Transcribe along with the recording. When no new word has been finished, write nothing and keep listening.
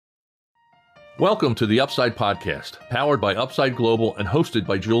Welcome to the Upside Podcast, powered by Upside Global and hosted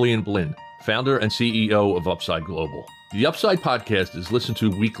by Julian Blinn, founder and CEO of Upside Global. The Upside Podcast is listened to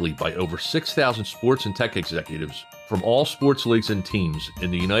weekly by over 6,000 sports and tech executives from all sports leagues and teams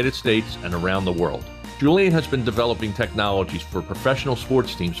in the United States and around the world. Julian has been developing technologies for professional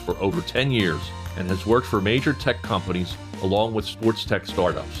sports teams for over 10 years and has worked for major tech companies along with sports tech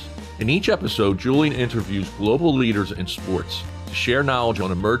startups. In each episode, Julian interviews global leaders in sports to share knowledge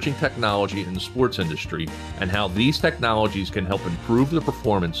on emerging technology in the sports industry and how these technologies can help improve the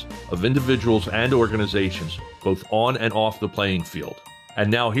performance of individuals and organizations, both on and off the playing field.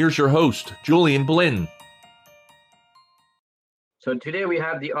 And now here's your host, Julian Blinn. So today we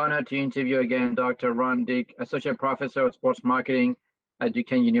have the honor to interview again Dr. Ron Dick, Associate Professor of Sports Marketing at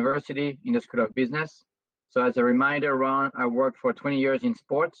Duquesne University in the School of Business. So as a reminder, Ron, I worked for 20 years in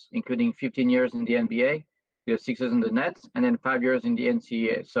sports, including 15 years in the NBA, the 6 years in the Nets, and then 5 years in the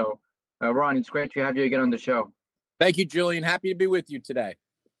NCAA. So Ron, it's great to have you again on the show. Thank you, Julian. Happy to be with you today.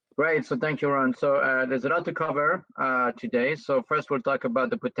 Great. So thank you, Ron. So there's a lot to cover today. So first we'll talk about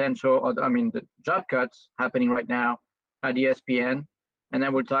the the job cuts happening right now at ESPN. And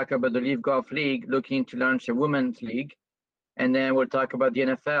then we'll talk about the LIV Golf League looking to launch a women's league. And then we'll talk about the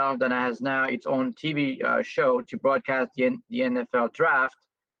NFL that has now its own TV show to broadcast the NFL draft.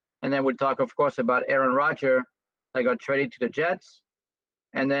 And then we'll talk, of course, about Aaron Rodgers that got traded to the Jets.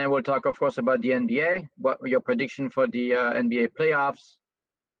 And then we'll talk, of course, about the NBA, what your prediction for the NBA playoffs.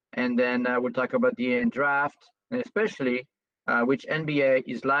 And then we'll talk about the draft, and especially which NBA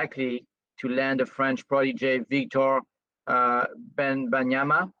is likely to land a French prodigy, Victor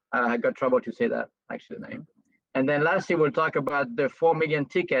Wembanyama. I got trouble to say that, actually, the name. And then lastly, we'll talk about the 4 million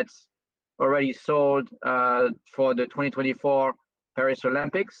tickets already sold for the 2024 Paris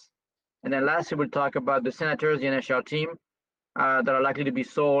Olympics. And then lastly, we'll talk about the Senators, the NHL team, that are likely to be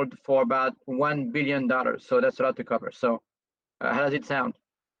sold for about $1 billion. So that's a lot to cover. So how does it sound?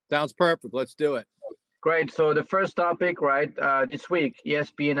 Sounds perfect. Let's do it. Great. So the first topic, right, this week,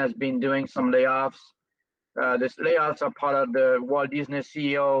 ESPN has been doing some layoffs. These layoffs are part of the Walt Disney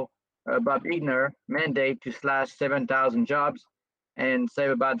CEO, Bob Iger, mandate to slash 7,000 jobs and save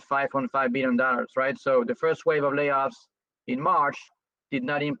about $5.5 billion, right? So the first wave of layoffs in March did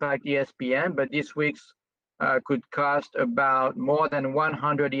not impact ESPN, but this week's could cost about more than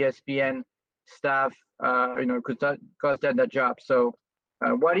 100 ESPN staff, could cost them their job. So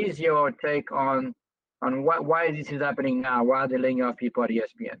what is your take on why this is happening now? Why are they laying off people at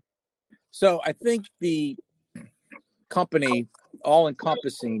ESPN? So I think the company all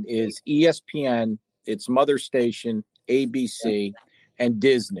encompassing is ESPN, its mother station, ABC, and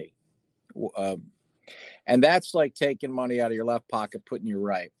Disney. And that's like taking money out of your left pocket, putting you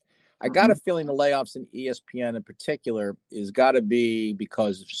right. I got a feeling the layoffs in ESPN in particular is got to be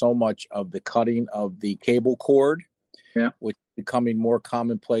because of so much of the cutting of the cable cord, which is becoming more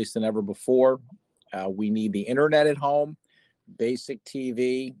commonplace than ever before. We need the internet at home, basic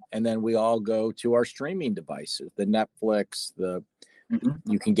TV, and then we all go to our streaming devices, the Netflix,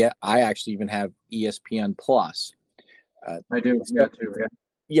 you can get, I actually even have ESPN Plus. I do, too, yeah.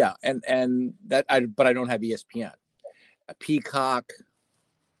 Yeah, and that but I don't have ESPN, Peacock,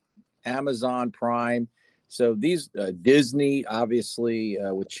 Amazon Prime. So these Disney, obviously,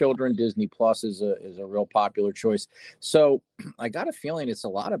 with children, Disney Plus is a real popular choice. So I got a feeling it's a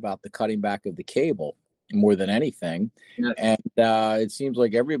lot about the cutting back of the cable more than anything. Yes. And it seems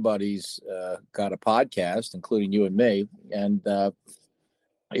like everybody's got a podcast, including you and me, and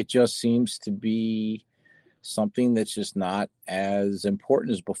it just seems to be something that's just not as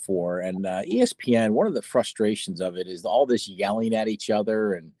important as before. And ESPN, one of the frustrations of it is all this yelling at each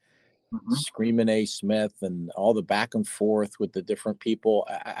other and screaming A. Smith and all the back and forth with the different people.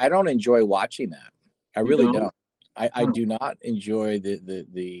 I don't enjoy watching that. I really don't. I do not enjoy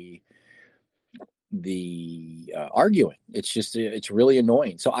the arguing. It's really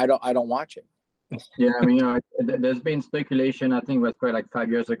annoying. So I don't watch it. Yeah, I mean, there's been speculation. I think it was probably like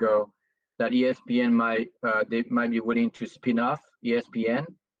 5 years ago that ESPN might be willing to spin off ESPN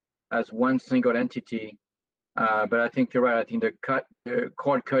as one single entity. But I think you're right. I think the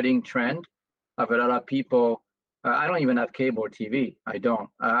cord cutting trend of a lot of people. I don't even have cable TV. I don't.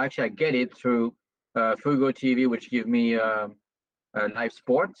 Actually, I get it through Fugo TV, which give me live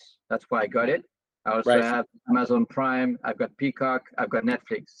sports. That's why I got it. I also have Amazon Prime. I've got Peacock. I've got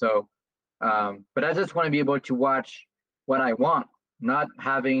Netflix. So, but I just want to be able to watch what I want, not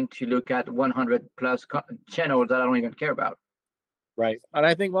having to look at 100 plus channels that I don't even care about. Right. And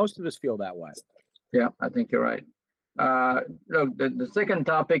I think most of us feel that way. Yeah, I think you're right. Look, the second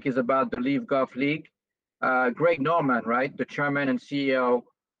topic is about the LIV Golf League. Greg Norman, right, the chairman and CEO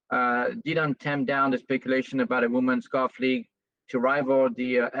didn't tamp down the speculation about a women's golf league to rival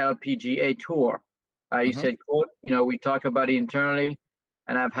the LPGA tour. He said, quote, we talk about it internally,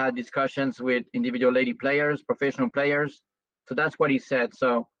 and I've had discussions with individual lady players, professional players. So that's what he said.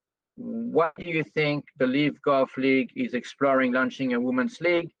 So what do you think the LIV Golf League is exploring launching a women's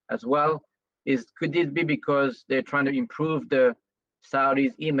league as well? Could this be because they're trying to improve the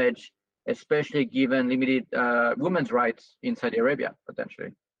Saudis' image, especially given limited women's rights in Saudi Arabia,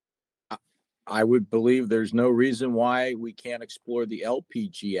 potentially? I would believe there's no reason why we can't explore the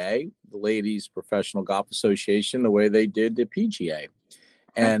LPGA, the Ladies Professional Golf Association, the way they did the PGA.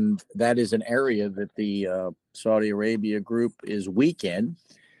 And that is an area that the Saudi Arabia group is weak in,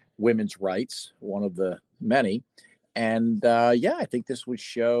 women's rights, one of the many. And I think this would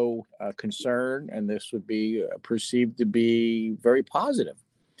show concern, and this would be perceived to be very positive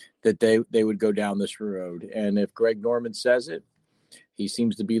that they would go down this road. And if Greg Norman says it, he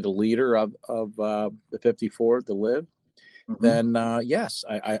seems to be the leader of the 54, the LIV, then yes,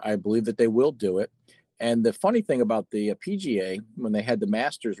 I believe that they will do it. And the funny thing about the PGA, when they had the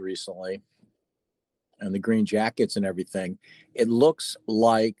Masters recently and the green jackets and everything, it looks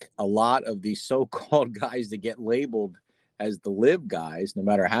like a lot of these so-called guys that get labeled as the LIV guys, no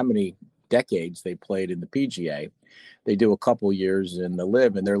matter how many decades they played in the PGA, they do a couple years in the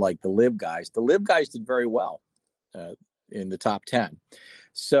LIV, and they're like the LIV guys. The LIV guys did very well in the top 10.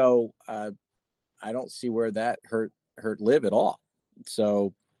 So I don't see where that hurt LIV at all.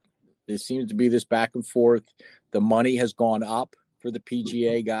 So there seems to be this back and forth. The money has gone up for the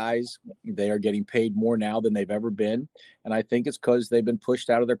PGA guys. They are getting paid more now than they've ever been. And I think it's because they've been pushed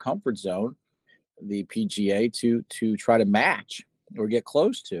out of their comfort zone, the PGA, to try to match or get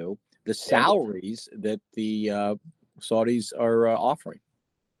close to the salaries that the Saudis are offering.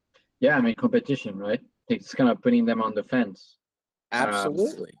 Yeah, I mean, competition, right? It's kind of putting them on the fence.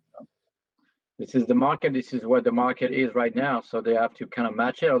 Absolutely. This is the market. This is what the market is right now. So they have to kind of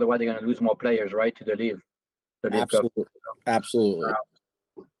match it. Otherwise, they're going to lose more players, right, to the LIV. Absolutely.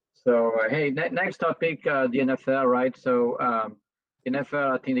 So, hey, next topic, the NFL, right? So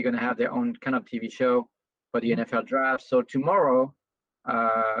NFL, I think they're going to have their own kind of TV show for the NFL draft. So tomorrow,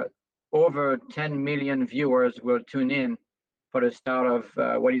 over 10 million viewers will tune in for the start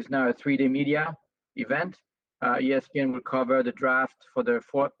of what is now a 3-day media event. ESPN will cover the draft for the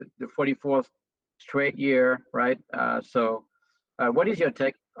 44th straight year, right? So what is your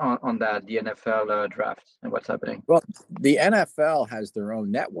take on that, the NFL draft, and what's happening? Well, the NFL has their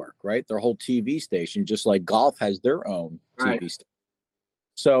own network, right? Their whole TV station, just like golf has their own TV station.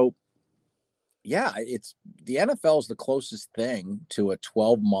 So, yeah, it's the NFL is the closest thing to a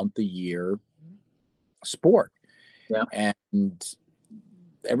 12-month-a-year sport. Yeah. And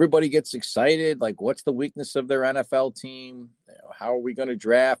everybody gets excited. Like, what's the weakness of their NFL team? How are we going to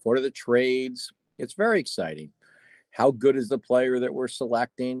draft? What are the trades? It's very exciting. How good is the player that we're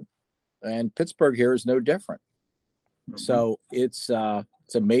selecting? And Pittsburgh here is no different. So it's a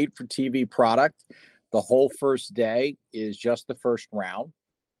made-for-TV product. The whole first day is just the first round.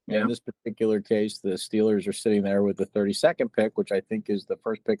 Yeah. In this particular case, the Steelers are sitting there with the 32nd pick, which I think is the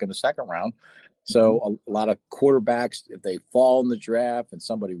first pick in the second round. So a lot of quarterbacks, if they fall in the draft and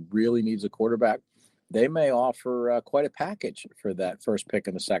somebody really needs a quarterback, they may offer quite a package for that first pick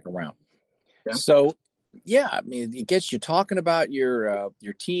in the second round. Yeah. So, yeah, I mean, it gets you talking about your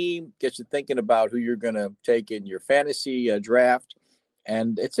team, gets you thinking about who you're going to take in your fantasy draft,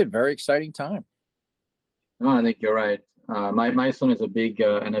 and it's a very exciting time. No, I think you're right. My son is a big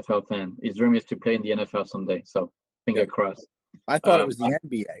NFL fan. His dream is to play in the NFL someday. So finger crossed. I thought it was the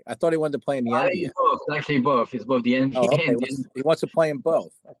NBA. I thought he wanted to play in the NBA. Both. Actually, both. It's both the NBA and he wants to play in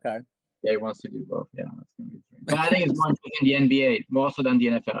both. Okay. Yeah, he wants to do both. Yeah. But I think it's more important in the NBA more so than the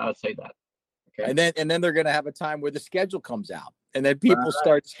NFL. I would say that. Okay. And then they're going to have a time where the schedule comes out, and then people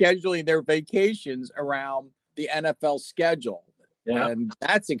start scheduling their vacations around the NFL schedule. Yeah. And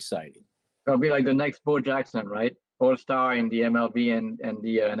that's exciting. It'll be like the next Bo Jackson, right? All-star in the MLB and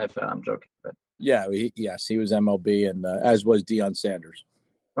the NFL. I'm joking, but yeah, he was MLB, and as was Deion Sanders.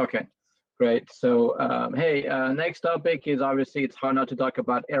 Okay, great. So, next topic is obviously it's hard not to talk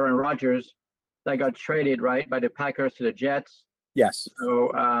about Aaron Rodgers that got traded right by the Packers to the Jets. Yes.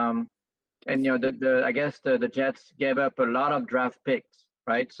 So, and I guess the Jets gave up a lot of draft picks,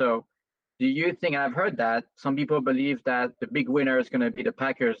 right? So, do you think I've heard that some people believe that the big winner is going to be the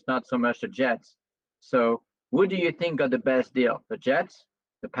Packers, not so much the Jets? So, who do you think got the best deal? The Jets,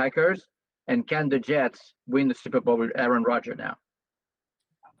 the Packers, and can the Jets win the Super Bowl with Aaron Rodgers now?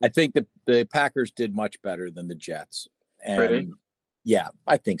 I think the Packers did much better than the Jets. And really? Yeah,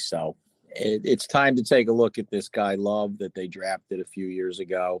 I think so. it's time to take a look at this guy Love that they drafted a few years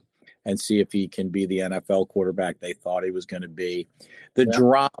ago and see if he can be the NFL quarterback they thought he was going to be. The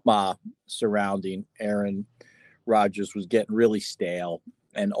drama surrounding Aaron Rodgers was getting really stale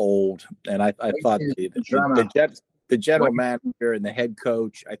and old, and I thought the general manager and the head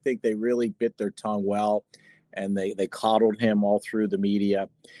coach, I think they really bit their tongue well, and they coddled him all through the media.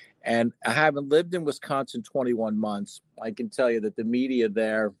 And I haven't lived in Wisconsin 21 months. I can tell you that the media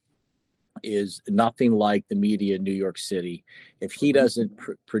there is nothing like the media in New York City. If he doesn't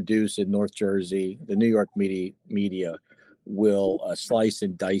produce in North Jersey, the New York media will slice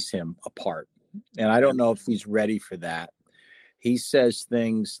and dice him apart. And I don't know if he's ready for that. He says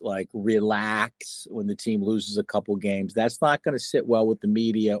things like relax when the team loses a couple games. That's not going to sit well with the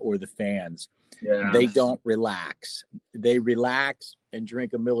media or the fans. Yeah. They don't relax. They relax and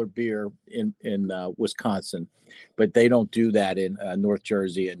drink a Miller beer in Wisconsin, but they don't do that in North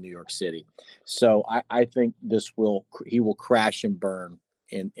Jersey and New York City. So I think he will crash and burn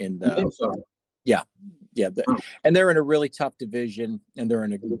in the. Yeah. And they're in a really tough division, and they're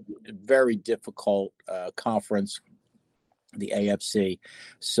in a very difficult conference, the AFC.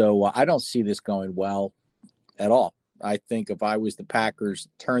 So I don't see this going well at all. I think if I was the Packers,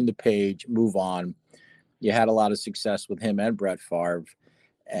 turn the page, move on. You had a lot of success with him and Brett Favre,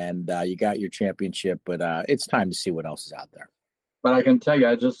 and you got your championship, but it's time to see what else is out there. But I can tell you,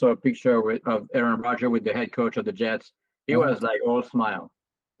 I just saw a picture of Aaron Rodgers with the head coach of the Jets. He was like all smile,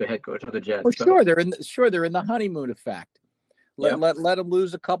 the head coach of the Jets. Well, sure, they're in the honeymoon effect. Let them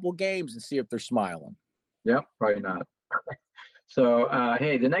lose a couple games and see if they're smiling. Yeah, probably not. So,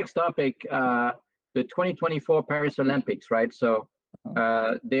 hey, the next topic, the 2024 Paris Olympics, right? So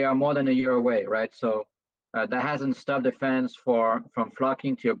they are more than a year away, right? So that hasn't stopped the fans from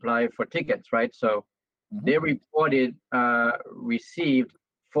flocking to apply for tickets, right? So they reported received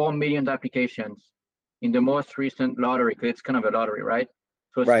 4 million applications in the most recent lottery, because it's kind of a lottery, right?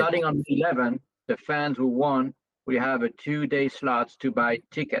 So starting on the 11th, the fans who won will have a 2-day slots to buy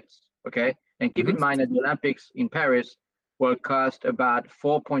tickets, okay? And keep in mind that the Olympics in Paris will cost about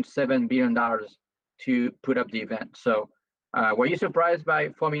 $4.7 billion to put up the event. So were you surprised by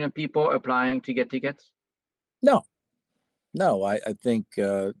 4 million people applying to get tickets? No, I think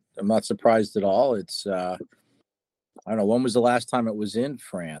I'm not surprised at all. It's, I don't know, when was the last time it was in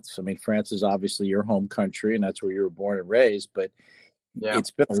France? I mean, France is obviously your home country, and that's where you were born and raised, but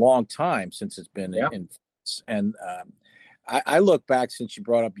it's been a long time since it's been in France. And I look back, since you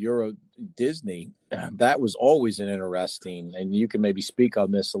brought up Euro Disney, that was always an interesting, and you can maybe speak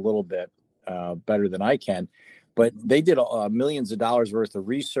on this a little bit better than I can, but they did millions of dollars worth of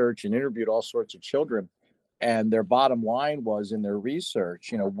research and interviewed all sorts of children. And their bottom line was, in their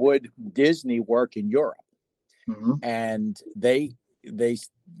research, would Disney work in Europe? And the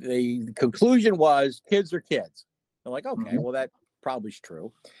conclusion was kids are kids. They're like, okay, well, that probably is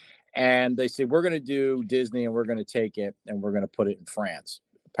true. And they said, we're going to do Disney, and we're going to take it, and we're going to put it in France,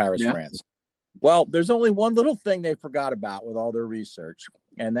 Paris, France. Well, there's only one little thing they forgot about with all their research,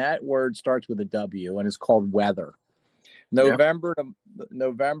 and that word starts with a W, and it's called weather. November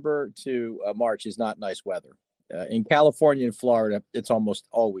to March is not nice weather. In California and Florida, it's almost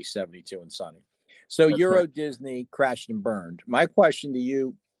always 72 and sunny. So Euro Disney crashed and burned. My question to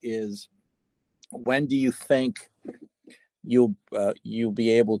you is, when do you think you'll be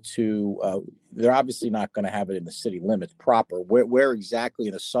able to? They're obviously not going to have it in the city limits proper. Where exactly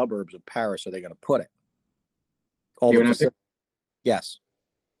in the suburbs of Paris are they going to put it? Yes.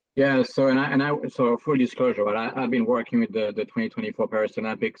 Yeah. So so full disclosure, I've been working with the 2024 Paris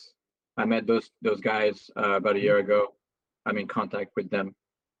Olympics. I met those guys about a year ago. I'm in contact with them.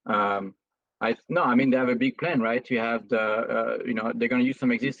 They have a big plan, right? You have they're going to use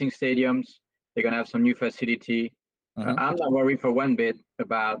some existing stadiums. They're going to have some new facility. I'm not worried for one bit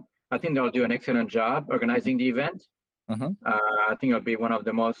about. I think they'll do an excellent job organizing the event. I think it'll be one of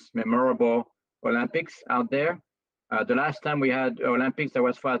the most memorable Olympics out there. The last time we had Olympics, that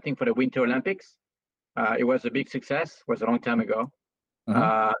was for the Winter Olympics. It was a big success. It was a long time ago.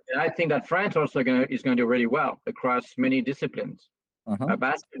 And I think that France also is going to do really well across many disciplines.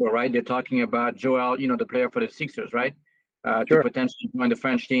 Basketball, right? They're talking about Joel, the player for the Sixers, right? To potentially join the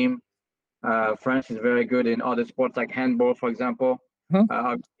French team. France is very good in other sports like handball, for example,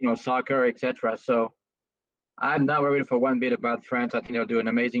 soccer, etc. So I'm not worried for one bit about France. I think they'll do an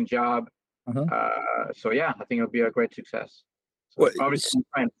amazing job. I think it'll be a great success. So obviously,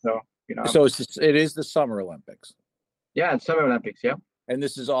 France. So it is the Summer Olympics. Yeah, it's Summer Olympics. Yeah. And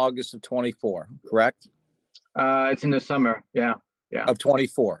this is August of 24, correct? It's in the summer. Yeah. Of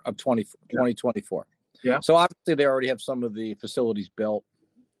 2024. Yeah. So obviously they already have some of the facilities built.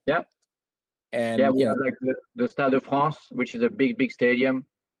 Yep. And Yeah, we have like the Stade de France, which is a big stadium,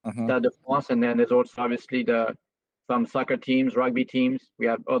 Stade de France, and then there's also obviously some soccer teams, rugby teams. We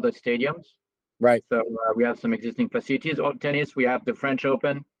have other stadiums. right. So we have some existing facilities. Or tennis, we have the French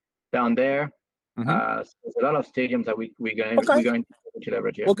Open down there. So there's a lot of stadiums that we're going to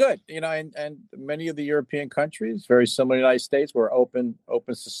leverage here. Well, good. And many of the European countries, very similar to the United States, we're open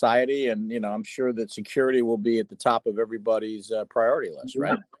society, and I'm sure that security will be at the top of everybody's priority list,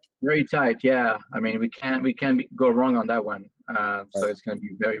 right? Yeah, very tight. Yeah, I mean we can't go wrong on that one. So it's going to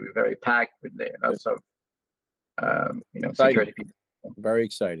be very very packed with lots of security people. Very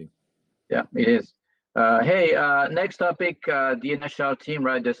exciting. Yeah, it is. Hey, next topic, the NHL team,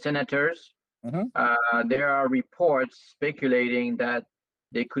 right? The Senators. There are reports speculating that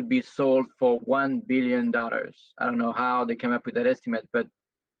they could be sold for $1 billion. I don't know how they came up with that estimate, but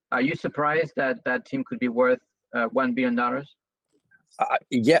are you surprised that that team could be worth $1 billion?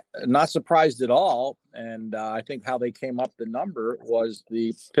 Yeah, not surprised at all. And I think how they came up the number was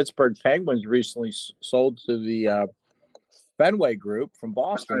the Pittsburgh Penguins recently sold to the Fenway Group from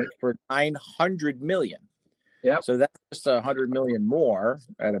Boston for $900 million. Yeah. So that's just $100 million more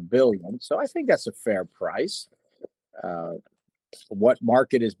at $1 billion. So I think that's a fair price. What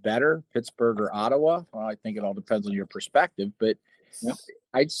market is better, Pittsburgh or Ottawa? Well, I think it all depends on your perspective, but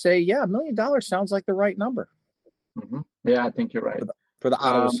I'd say, $1 million sounds like the right number. Yeah, I think you're right. For the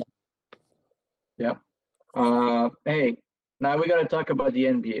Ottawa. Hey, now we got to talk about the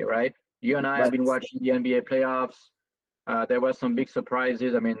NBA, right? You and I have been watching the NBA playoffs. There were some big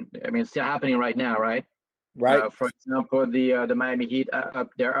surprises. I mean, it's still happening right now, right? Right. For example, the Miami Heat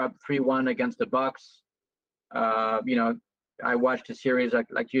they're up 3-1 against the Bucks. I watched the series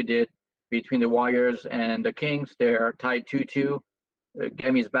like you did between the Warriors and the Kings. They're tied 2-2. The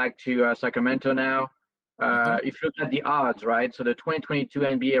game is back to Sacramento now. If you look at the odds, right? So the 2022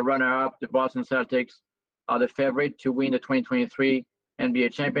 NBA runner-up, the Boston Celtics, are the favorite to win the 2023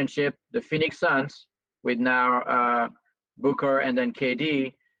 NBA championship. The Phoenix Suns, with now Booker and then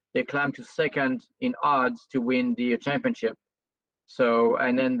KD, they climb to second in odds to win the championship. So,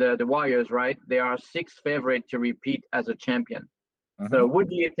 and then the Warriors, right? They are sixth favorite to repeat as a champion. So who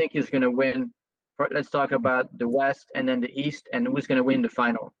do you think is going to win? Let's talk about the West and then the East, and who's going to win the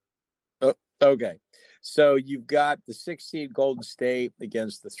final. Okay. So you've got the 6 seed Golden State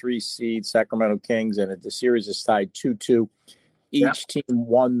against the 3 seed Sacramento Kings, and the series is tied 2-2. Each team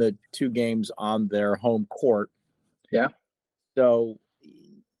won the 2 games on their home court. Yeah. So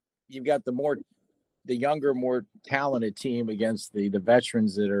you've got the younger, more talented team against the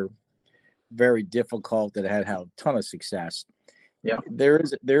veterans that are very difficult, that had a ton of success. Yeah. There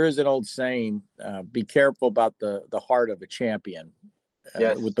is an old saying, be careful about the heart of a champion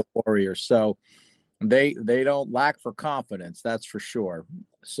with the Warriors. So they don't lack for confidence, that's for sure.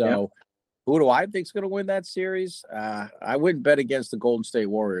 So who do I think is going to win that series? I wouldn't bet against the Golden State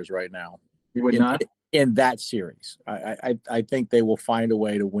Warriors right now. You would not? In that series. I think they will find a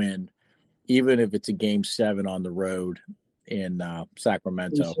way to win, even if it's a game 7 on the road in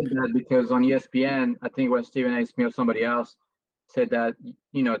Sacramento. Because on ESPN, I think it was Stephen A. Smith or somebody else said that,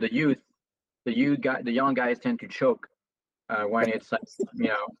 the young guys tend to choke when it's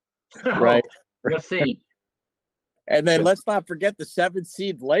right. We'll see. And then let's not forget the 7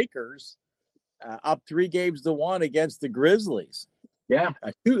 seed Lakers up 3-1 against the Grizzlies. Yeah.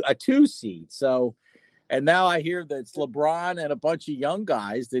 A 2 seed. So, and now I hear that it's LeBron and a bunch of young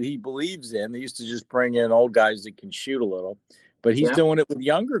guys that he believes in. They used to just bring in old guys that can shoot a little, but he's doing it with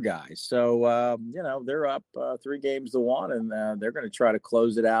younger guys. So, they're up 3-1, and they're going to try to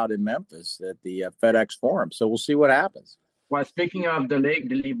close it out in Memphis at the FedEx Forum. So we'll see what happens. Well, speaking of the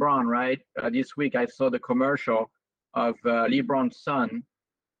LeBron, right? This week I saw the commercial of LeBron's son,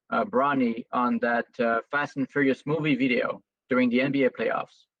 Bronny, on that Fast and Furious movie video during the NBA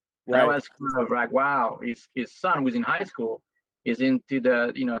playoffs. Right. I was kind of like, wow, his son, who's in high school, is into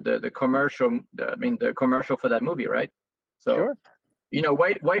the commercial. The commercial for that movie, right? So,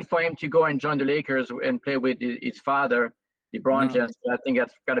 wait for him to go and join the Lakers and play with his father, LeBron James. I think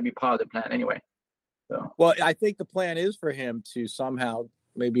that's got to be part of the plan anyway. So. Well, I think the plan is for him to somehow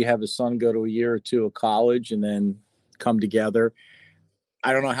maybe have his son go to a year or 2 of college and then come together.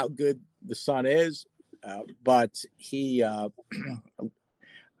 I don't know how good the son is, but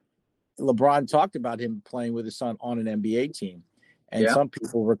LeBron talked about him playing with his son on an NBA team. And some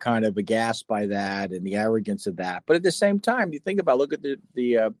people were kind of aghast by that and the arrogance of that. But at the same time, you think about, look at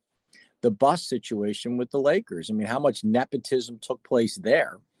the bus situation with the Lakers. I mean, how much nepotism took place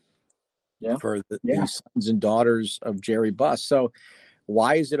there for the sons and daughters of Jerry Buss. So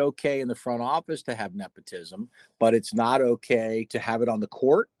why is it okay in the front office to have nepotism, but it's not okay to have it on the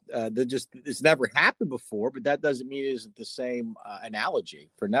court? It's never happened before, but that doesn't mean it isn't the same analogy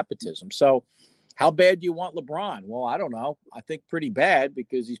for nepotism. So how bad do you want LeBron? Well, I don't know. I think pretty bad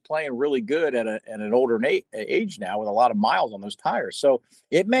because he's playing really good at an older age now with a lot of miles on those tires. So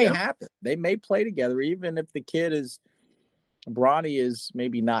it may happen. They may play together, even if the kid is Bronny is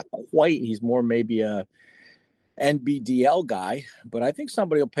maybe not quite. He's more maybe a NBDL guy, but I think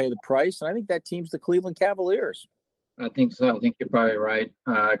somebody will pay the price, and I think that team's the Cleveland Cavaliers. I think so. I think you're probably right.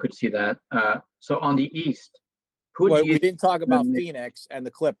 I could see that. So on the East, we didn't talk about Phoenix and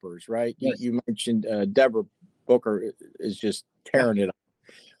the Clippers, right? Yes. You mentioned Devin Booker is just tearing it up.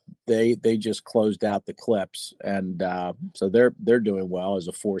 They just closed out the Clips, and so they're doing well as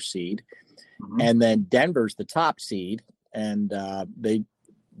a 4 seed. Mm-hmm. And then Denver's the top seed, and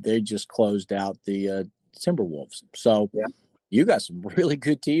they just closed out the Timberwolves. So you got some really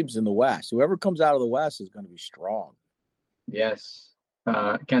good teams in the West. Whoever comes out of the West is going to be strong. Yes.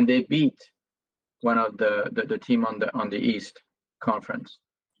 Can they beat one of the team on the East Conference?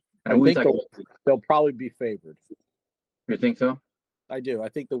 I think they'll probably be favored. You think so? I do. I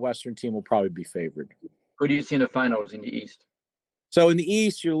think the Western team will probably be favored. Who do you see in the finals in the East? So in the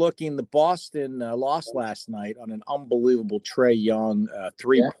East, you're looking. The Boston lost last night on an unbelievable Trae Young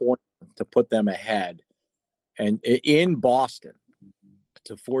 3-point to put them ahead, and in Boston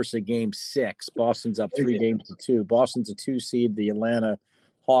to force a game 6. Boston's up 3-2. Boston's a 2 seed. The Atlanta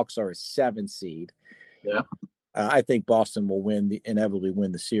Hawks are a 7 seed. Yeah, I think Boston will inevitably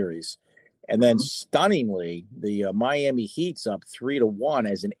win the series. And then stunningly, the Miami Heat's up 3-1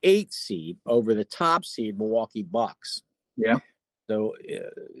 as an 8 seed over the top seed Milwaukee Bucks. Yeah. So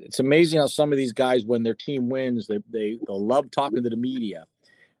it's amazing how some of these guys, when their team wins, they love talking to the media,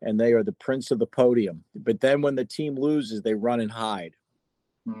 and they are the prince of the podium. But then when the team loses, they run and hide.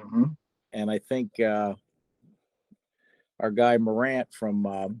 Mm-hmm. And I think our guy Morant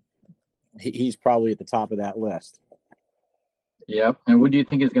from he's probably at the top of that list. Yeah. And who do you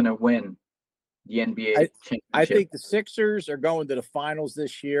think is going to win the NBA championship? I think the Sixers are going to the finals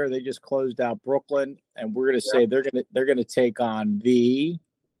this year. They just closed out Brooklyn, and we're going to say they're going to take on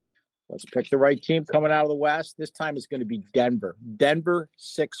let's pick the right team coming out of the West. This time it's going to be Denver. Denver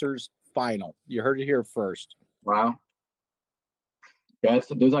Sixers final. You heard it here first. Wow. Yes,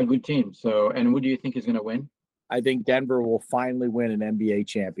 those are good teams. So, and who do you think is going to win? I think Denver will finally win an NBA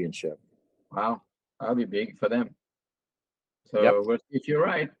championship. Wow, that'll be big for them. So, if you're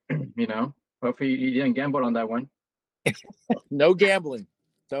right, hopefully you didn't gamble on that one. No gambling.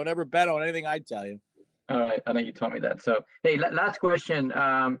 Don't ever bet on anything I tell you. All right, I know you told me that. So, hey, last question.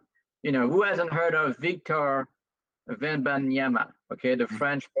 Who hasn't heard of Victor Wembanyama? Okay, the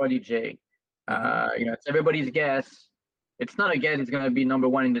French prodigy. It's everybody's guess. It's not a guess. It's going to be number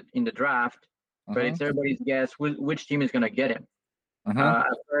 1 in the draft, but it's everybody's guess which team is going to get him. I've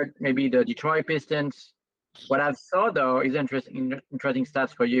heard maybe the Detroit Pistons. What I saw, though, is interesting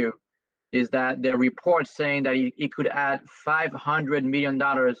stats for you, is that the report saying that he could add $500 million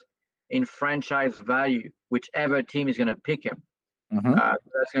in franchise value, whichever team is going to pick him. So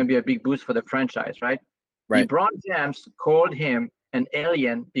that's going to be a big boost for the franchise, right? LeBron James called him an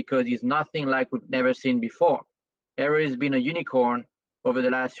alien because he's nothing like we've never seen before. He's been a unicorn over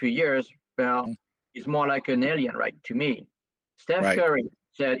the last few years. Well, he's more like an alien, right, to me. Steph Curry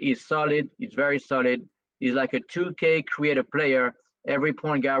said he's solid. He's very solid. He's like a 2K creator player, every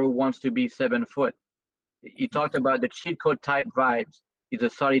point guard who wants to be 7 foot. He talked about the cheat code type vibes. He's a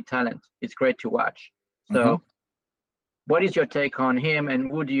solid talent. It's great to watch. So what is your take on him,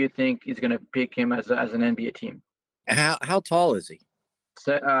 and who do you think is going to pick him as an NBA team? How tall is he?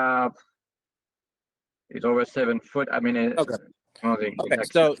 So, he's over 7 foot. I mean,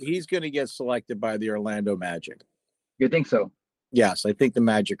 so he's going to get selected by the Orlando Magic. You think so? Yes, I think the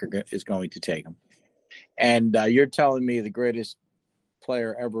Magic is going to take him. And you're telling me the greatest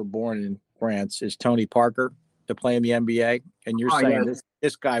player ever born in France is Tony Parker to play in the NBA, and you're saying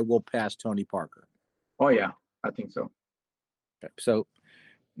this guy will pass Tony Parker? Oh yeah, I think so. Okay. So,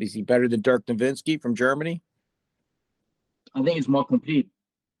 is he better than Dirk Nowitzki from Germany? I think he's more complete.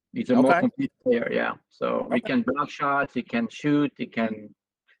 He's a more complete player, yeah. So he can block shots, he can shoot, he can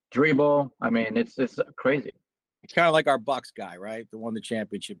dribble. I mean, it's crazy. It's kind of like our Bucks guy, right? That won the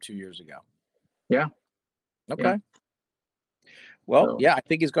championship 2 years ago. Yeah. Okay. Yeah. Well, I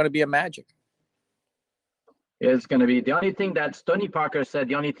think he's going to be a Magic. It's going to be the only thing that Tony Parker said.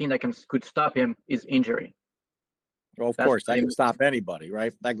 The only thing that could stop him is injury. Well, of course, that can stop anybody,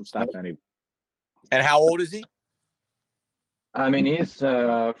 right? That can stop anybody. And how old is he? I mean, he's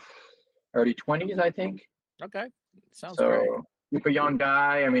early 20s, I think. Okay. Sounds great. Super young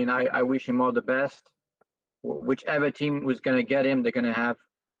guy. I mean, I wish him all the best. Whichever team was going to get him, they're going to have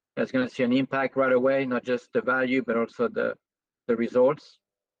that's going to see an impact right away, not just the value, but also the results.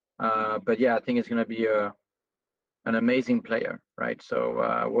 But yeah, I think it's going to be an amazing player, right?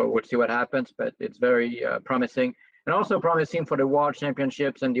 So we'll see what happens, but it's very promising, and also promising for the World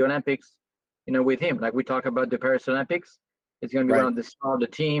Championships and the Olympics. With him, like we talk about the Paris Olympics, it's going to be one of the stars of the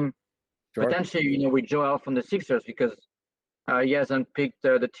team. Sure. Potentially, with Joel from the Sixers, because he hasn't picked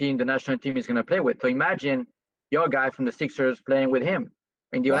the team, the national team he's going to play with. So imagine your guy from the Sixers playing with him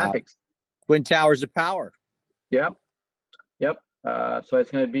in the Olympics. Twin Towers of Power. Yep. So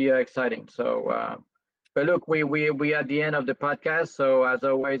it's going to be exciting. So, but look, we at the end of the podcast. So as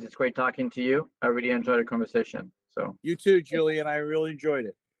always, it's great talking to you. I really enjoyed the conversation. So you too, Julian. I really enjoyed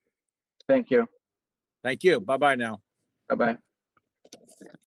it. Thank you. Thank you. Bye-bye now. Bye-bye.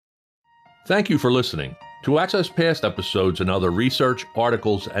 Thank you for listening. To access past episodes and other research,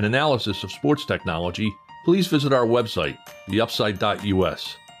 articles, and analysis of sports technology, please visit our website,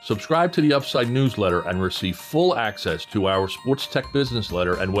 theupside.us. Subscribe to the Upside newsletter and receive full access to our sports tech business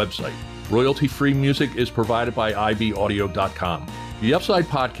letter and website. Royalty-free music is provided by ibaudio.com. The Upside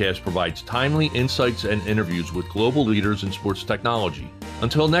podcast provides timely insights and interviews with global leaders in sports technology.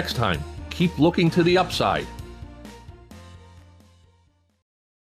 Until next time, keep looking to the upside.